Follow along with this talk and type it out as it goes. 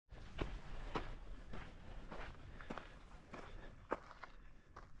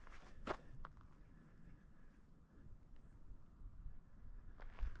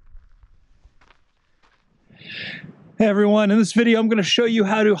Hey everyone, in this video I'm going to show you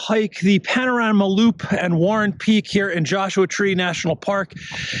how to hike the Panorama Loop and Warren Peak here in Joshua Tree National Park.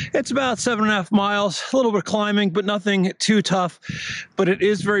 It's about 7.5 miles, a little bit of climbing, but nothing too tough. But it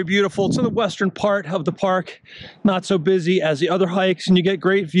is very beautiful. It's in the western part of the park, not so busy as the other hikes, and you get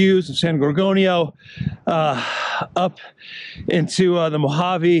great views of San Gorgonio, up into the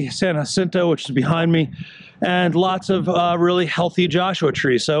Mojave, San Jacinto, which is behind me, and lots of really healthy Joshua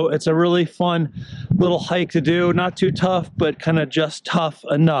trees. So it's a really fun little hike to do. Not too tough, but kind of just tough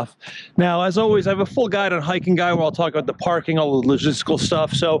enough. Now, as always, I have a full guide on Hiking Guy where I'll talk about the parking, all the logistical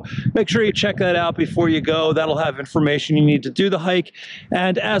stuff. So make sure you check that out before you go. That'll have information you need to do the hike.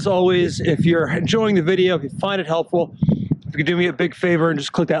 And as always, if you're enjoying the video, if you find it helpful, if you could do me a big favor and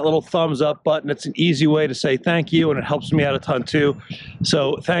just click that little thumbs up button. It's an easy way to say thank you, and it helps me out a ton too.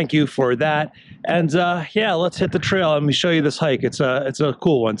 So thank you for that. And yeah, let's hit the trail. Let me show you this hike. It's a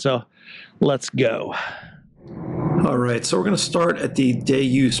cool one. So let's go. All right, so we're going to start at the day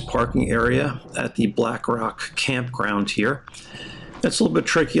use parking area at the Black Rock campground here. It's a little bit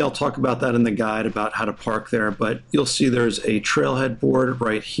tricky. I'll talk about that in the guide about how to park there, but you'll see there's a trailhead board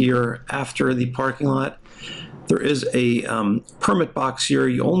right here after the parking lot. There is a permit box here.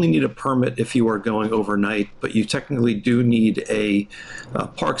 You only need a permit if you are going overnight, but you technically do need a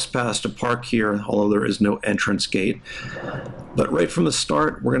parks pass to park here, although there is no entrance gate. But right from the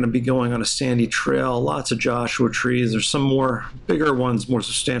start, we're going to be going on a sandy trail, lots of Joshua trees. There's some more bigger ones, more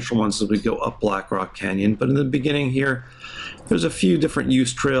substantial ones as we go up Black Rock Canyon. But in the beginning here, there's a few different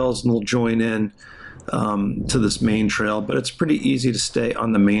use trails, and we'll join in to this main trail. But it's pretty easy to stay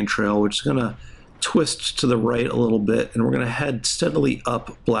on the main trail, which is going to twist to the right a little bit, and we're going to head steadily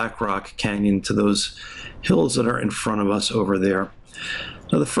up Black Rock Canyon to those hills that are in front of us over there.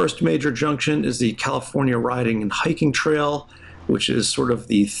 Now, the first major junction is the California Riding and Hiking Trail, which is sort of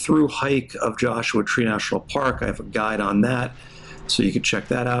the through hike of Joshua Tree National Park. I have a guide on that, so you can check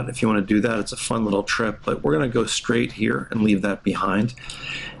that out if you want to do that. It's a fun little trip, but we're going to go straight here and leave that behind.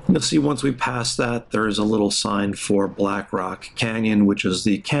 And you'll see once we pass that, there is a little sign for Black Rock Canyon, which is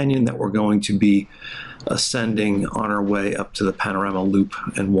the canyon that we're going to be ascending on our way up to the Panorama Loop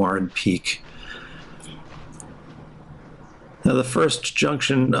and Warren Peak. Now, the first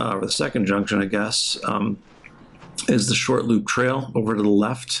junction, or the second junction, I guess, is the Short Loop Trail over to the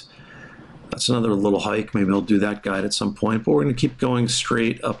left. That's another little hike. Maybe I'll do that guide at some point, but we're going to keep going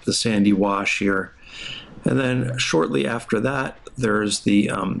straight up the sandy wash here. And then shortly after that, there's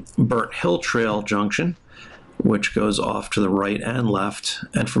the Burnt Hill Trail junction, which goes off to the right and left.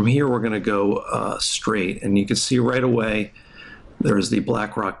 And from here, we're going to go straight. And you can see right away, there's the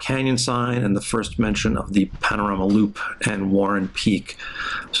Black Rock Canyon sign and the first mention of the Panorama Loop and Warren Peak.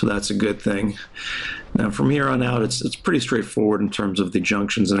 So that's a good thing. Now, from here on out, it's pretty straightforward in terms of the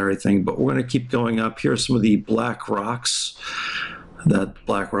junctions and everything, but we're going to keep going up. Here are some of the black rocks that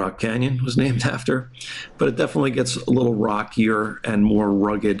Black Rock Canyon was named after, but it definitely gets a little rockier and more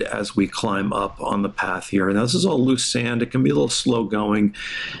rugged as we climb up on the path here. Now, this is all loose sand. It can be a little slow going,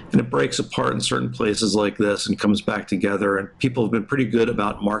 and it breaks apart in certain places like this and comes back together, and people have been pretty good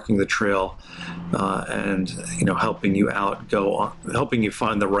about marking the trail and helping you out, helping you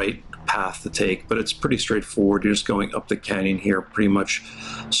find the right path to take. But it's pretty straightforward. You're just going up the canyon here pretty much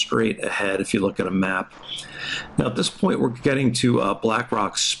straight ahead if you look at a map. Now, at this point, we're getting to Black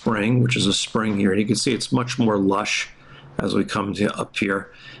Rock Spring, which is a spring here, and you can see it's much more lush as we come up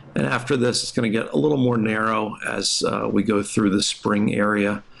here. And after this, it's going to get a little more narrow as we go through the spring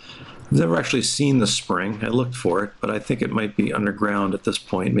area. I've never actually seen the spring. I looked for it, but I think it might be underground at this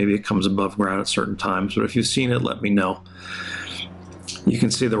point. Maybe it comes above ground at certain times, but if you've seen it, let me know. You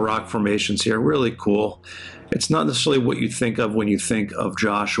can see the rock formations here, really cool. It's not necessarily what you think of when you think of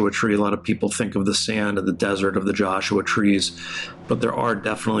Joshua Tree. A lot of people think of the sand and the desert of the Joshua trees, but there are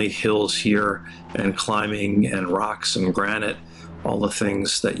definitely hills here and climbing and rocks and granite, all the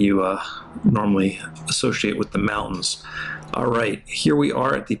things that you normally associate with the mountains. All right, here we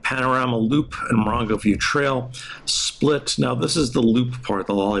are at the Panorama Loop and Morongo View Trail split. Now, this is the loop part,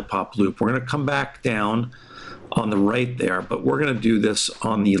 the Lollipop Loop. We're going to come back down on the right there, but we're going to do this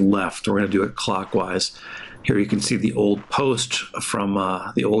on the left. We're going to do it clockwise. Here you can see the old post from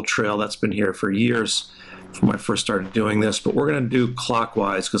the old trail that's been here for years from when I first started doing this, but we're going to do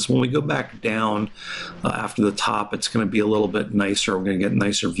clockwise because when we go back down after the top, it's going to be a little bit nicer. We're going to get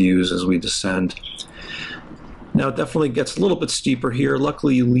nicer views as we descend. Now, it definitely gets a little bit steeper here.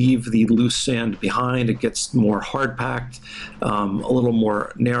 Luckily, you leave the loose sand behind. It gets more hard-packed, a little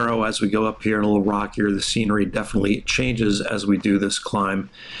more narrow as we go up here, and a little rockier. The scenery definitely changes as we do this climb.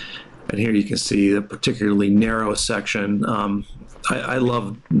 And here you can see the particularly narrow section. I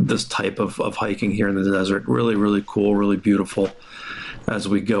love this type of hiking here in the desert. Really, really cool, really beautiful as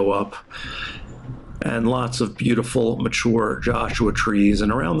we go up. And lots of beautiful, mature Joshua trees.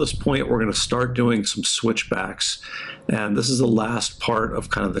 And around this point, we're going to start doing some switchbacks. And this is the last part of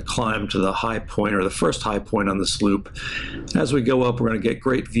kind of the climb to the high point, or the first high point on this loop. As we go up, we're going to get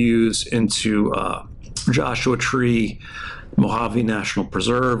great views into Joshua Tree, Mojave National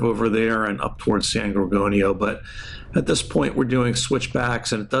Preserve over there, and up towards San Gorgonio. But at this point, we're doing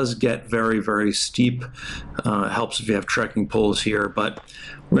switchbacks, and it does get very, very steep. Helps if you have trekking poles here, but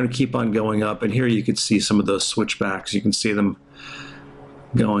we're going to keep on going up. And here you can see some of those switchbacks. You can see them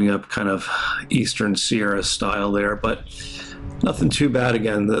going up kind of Eastern Sierra style there, but nothing too bad.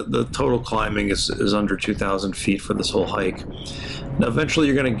 Again, the total climbing is under 2,000 feet for this whole hike. Now, eventually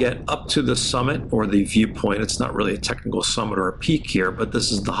you're going to get up to the summit, or the viewpoint. It's not really a technical summit or a peak here, but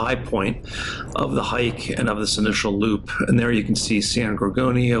this is the high point of the hike and of this initial loop. And there you can see San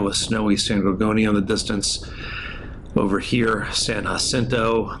Gorgonio, a snowy San Gorgonio in the distance. Over here, San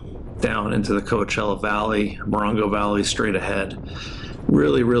Jacinto, down into the Coachella Valley, Morongo Valley straight ahead.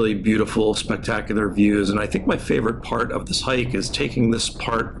 Really, really beautiful, spectacular views. And I think my favorite part of this hike is taking this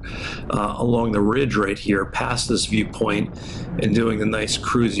part along the ridge right here, past this viewpoint, and doing the nice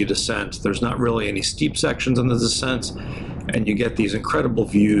cruisy descent. There's not really any steep sections on the descent, and you get these incredible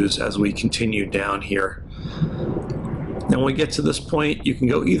views as we continue down here. Now, when we get to this point, you can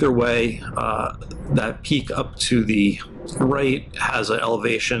go either way. That peak up to the right has an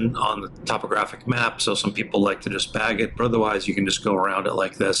elevation on the topographic map, so some people like to just bag it, but otherwise you can just go around it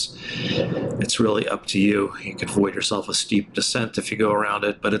like this. It's really up to you. You can avoid yourself a steep descent if you go around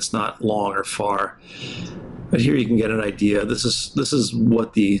it, but it's not long or far. But here you can get an idea. This is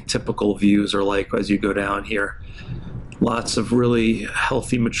what the typical views are like as you go down here. Lots of really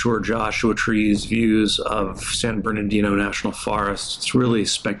healthy, mature Joshua trees, views of San Bernardino National Forest. It's really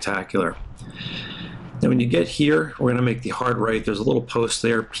spectacular. Now, when you get here, we're going to make the hard right. There's a little post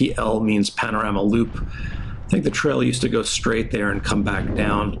there. PL means Panorama Loop. I think the trail used to go straight there and come back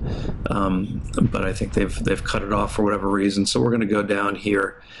down, but I think they've cut it off for whatever reason. So we're going to go down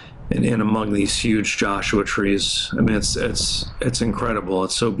here and in among these huge Joshua trees. I mean, it's incredible.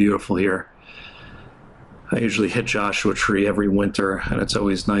 It's so beautiful here. I usually hit Joshua Tree every winter, and it's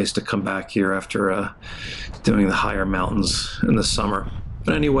always nice to come back here after doing the higher mountains in the summer.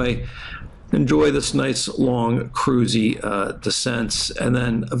 But anyway, enjoy this nice, long, cruisy descents, and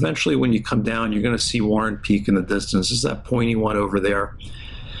then eventually when you come down, you're going to see Warren Peak in the distance. This is that pointy one over there.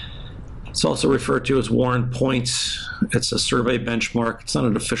 It's also referred to as Warren Point. It's a survey benchmark. It's not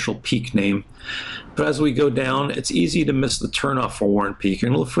an official peak name. But as we go down, it's easy to miss the turnoff for Warren Peak. You're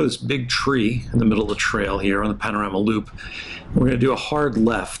going to look for this big tree in the middle of the trail here on the Panorama Loop. We're going to do a hard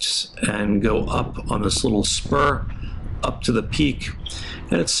left and go up on this little spur up to the peak.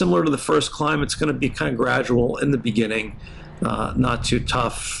 And it's similar to the first climb. It's going to be kind of gradual in the beginning, not too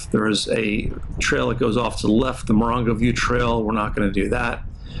tough. There is a trail that goes off to the left, the Morongo View Trail. We're not going to do that.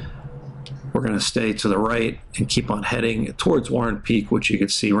 We're going to stay to the right and keep on heading towards Warren Peak, which you can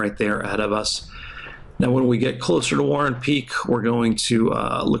see right there ahead of us. Now, when we get closer to Warren Peak, we're going to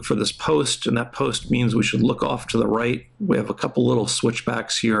look for this post, and that post means we should look off to the right. We have a couple little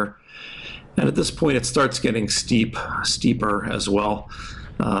switchbacks here, and at this point it starts getting steeper as well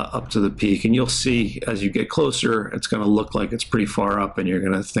up to the peak. And you'll see as you get closer, it's going to look like it's pretty far up, and you're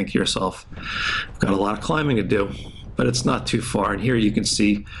going to think to yourself, I've got a lot of climbing to do. But it's not too far. And here you can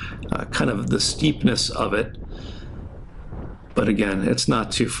see kind of the steepness of it. But again, it's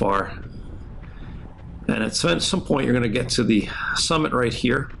not too far. And at some point, you're going to get to the summit right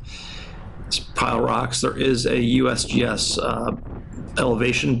here. It's Pile Rocks. There is a USGS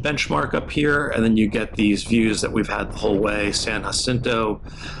elevation benchmark up here. And then you get these views that we've had the whole way. San Jacinto,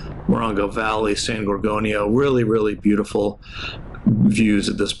 Morongo Valley, San Gorgonio. Really, really beautiful views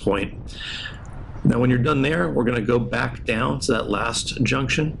at this point. Now, when you're done there, we're going to go back down to that last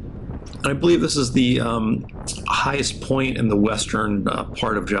junction. And I believe this is the highest point in the western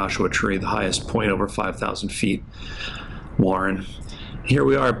part of Joshua Tree, the highest point over 5,000 feet, Warren. Here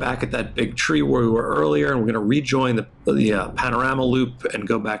we are back at that big tree where we were earlier, and we're going to rejoin the Panorama Loop and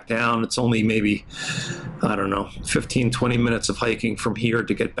go back down. It's only maybe, I don't know, 15, 20 minutes of hiking from here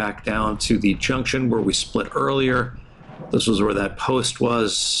to get back down to the junction where we split earlier. This was where that post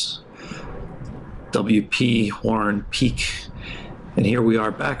was. WP Warren Peak, and here we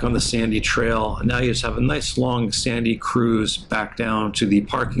are back on the sandy trail. Now you just have a nice long sandy cruise back down to the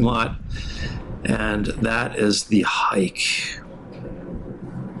parking lot, and that is the hike.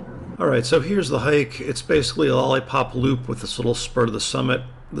 All right, so here's the hike. It's basically a lollipop loop with this little spur to the summit.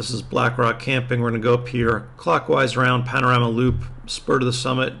 This is Black Rock Camping. We're going to go up here clockwise around Panorama Loop, spur to the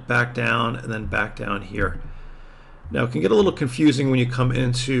summit, back down, and then back down here. Now it can get a little confusing when you come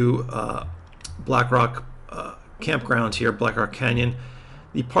into Black Rock Campground here, Black Rock Canyon.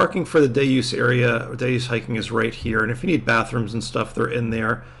 The parking for the day use area, or day use hiking, is right here, and if you need bathrooms and stuff, they're in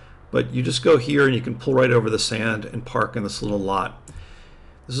there. But you just go here and you can pull right over the sand and park in this little lot.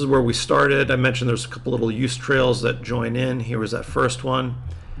 This is where we started. I mentioned there's a couple little use trails that join in. Here was that first one.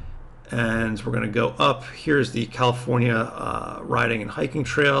 And we're going to go up. Here's the California riding and hiking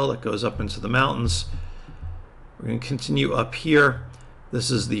trail that goes up into the mountains. We're going to continue up here.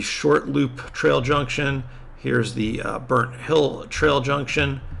 This is the short loop trail junction. Here's the Burnt Hill Trail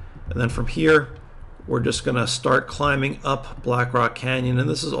junction. And then from here, we're just going to start climbing up Black Rock Canyon. And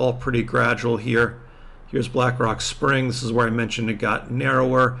this is all pretty gradual here. Here's Black Rock Spring. This is where I mentioned it got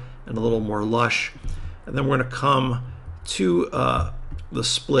narrower and a little more lush. And then we're going to come to the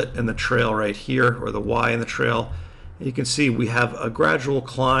split in the trail right here, or the Y in the trail. And you can see we have a gradual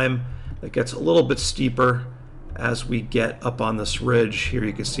climb that gets a little bit steeper as we get up on this ridge. Here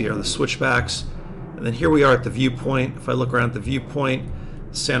you can see are the switchbacks. And then here we are at the viewpoint. If I look around at the viewpoint,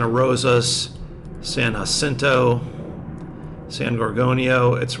 Santa Rosa's, San Jacinto, San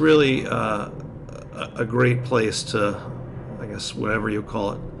Gorgonio. It's really a great place to, I guess, whatever you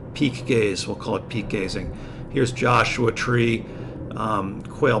call it, peak gaze. We'll call it peak gazing. Here's Joshua Tree,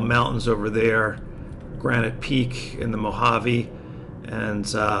 Quail Mountains over there, Granite Peak in the Mojave, and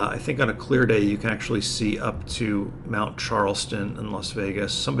I think on a clear day you can actually see up to Mount Charleston in Las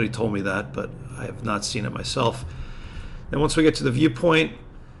Vegas. Somebody told me that, but I have not seen it myself. Then once we get to the viewpoint,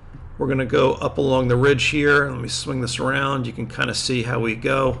 we're going to go up along the ridge here. Let me swing this around. You can kind of see how we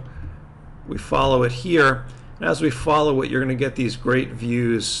go. We follow it here. And as we follow it, you're going to get these great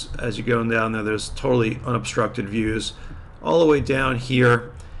views as you go down there. There's totally unobstructed views all the way down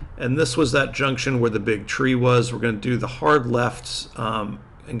here. And this was that junction where the big tree was. We're going to do the hard left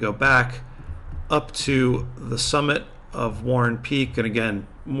and go back up to the summit of Warren Peak. And again,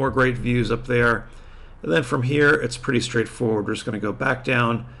 more great views up there. And then from here, it's pretty straightforward. We're just going to go back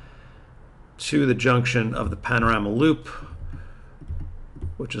down to the junction of the Panorama Loop,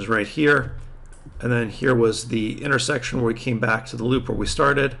 which is right here. And then here was the intersection where we came back to the loop where we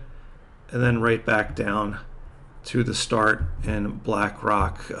started, and then right back down to the start in Black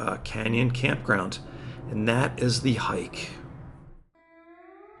Rock Canyon Campground. And that is the hike.